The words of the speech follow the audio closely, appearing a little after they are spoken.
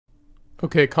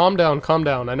Okay, calm down, calm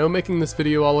down. I know making this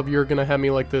video all of you are gonna have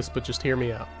me like this, but just hear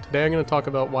me out. Today I'm gonna talk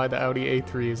about why the Audi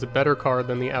A3 is a better car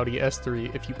than the Audi S3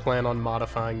 if you plan on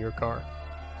modifying your car.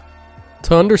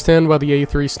 To understand why the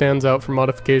A3 stands out for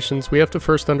modifications, we have to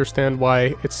first understand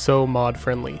why it's so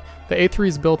mod-friendly. The A3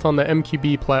 is built on the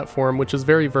MQB platform, which is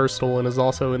very versatile and is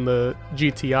also in the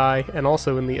GTI and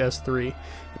also in the S3.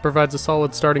 It provides a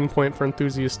solid starting point for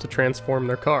enthusiasts to transform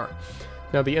their car.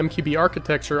 Now, the MQB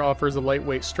architecture offers a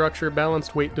lightweight structure,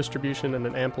 balanced weight distribution, and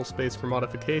an ample space for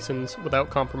modifications without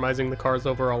compromising the car's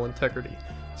overall integrity.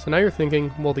 So now you're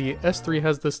thinking, well, the S3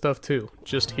 has this stuff too.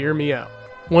 Just hear me out.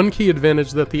 One key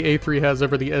advantage that the A3 has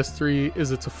over the S3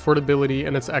 is its affordability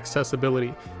and its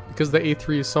accessibility. Because the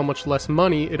A3 is so much less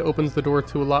money, it opens the door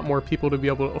to a lot more people to be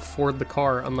able to afford the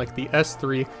car, unlike the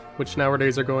S3, which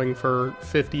nowadays are going for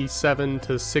 $57,000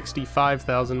 to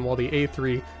 $65,000, while the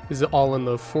A3 is all in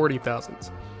the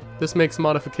 $40,000s. This makes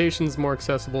modifications more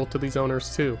accessible to these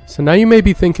owners too. So now you may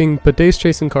be thinking, but Dave's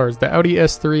chasing cars. The Audi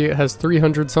S3 has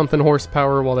 300 something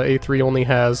horsepower while the A3 only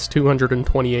has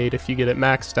 228 if you get it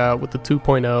maxed out with the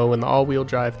 2.0 and the all-wheel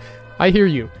drive. I hear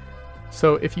you.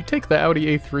 So if you take the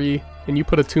Audi A3 and you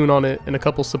put a tune on it and a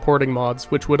couple supporting mods,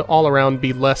 which would all around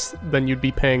be less than you'd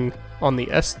be paying on the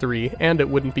S3, and it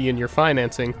wouldn't be in your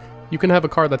financing, you can have a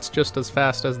car that's just as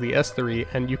fast as the S3,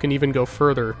 and you can even go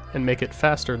further and make it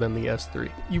faster than the S3.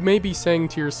 You may be saying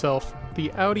to yourself, the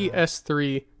Audi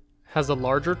S3 has a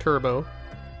larger turbo,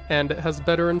 and it has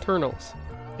better internals.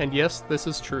 And yes, this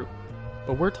is true.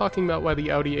 But we're talking about why the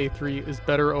Audi A3 is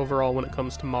better overall when it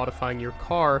comes to modifying your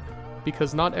car,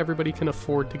 because not everybody can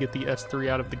afford to get the S3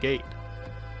 out of the gate.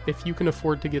 If you can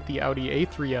afford to get the Audi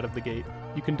A3 out of the gate,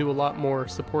 you can do a lot more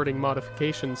supporting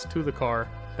modifications to the car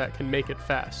that can make it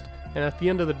fast. And at the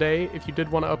end of the day, if you did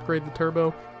want to upgrade the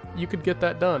turbo, you could get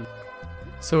that done.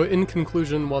 So in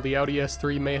conclusion, while the Audi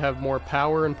S3 may have more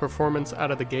power and performance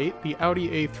out of the gate, the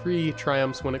Audi A3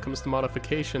 triumphs when it comes to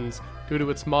modifications due to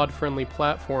its mod-friendly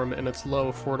platform and its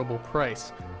low affordable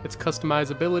price. Its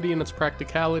customizability and its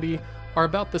practicality are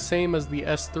about the same as the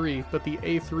S3, but the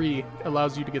A3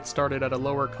 allows you to get started at a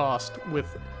lower cost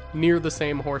with near the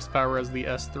same horsepower as the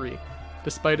S3.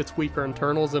 Despite its weaker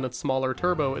internals and its smaller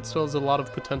turbo, it still has a lot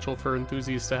of potential for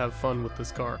enthusiasts to have fun with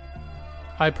this car.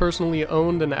 I personally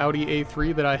owned an Audi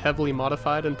A3 that I heavily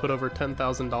modified and put over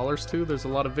 $10,000 to. There's a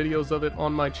lot of videos of it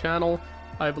on my channel.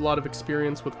 I have a lot of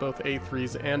experience with both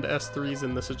A3s and S3s,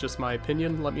 and this is just my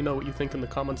opinion. Let me know what you think in the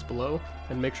comments below,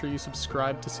 and make sure you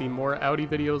subscribe to see more Audi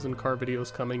videos and car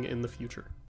videos coming in the future.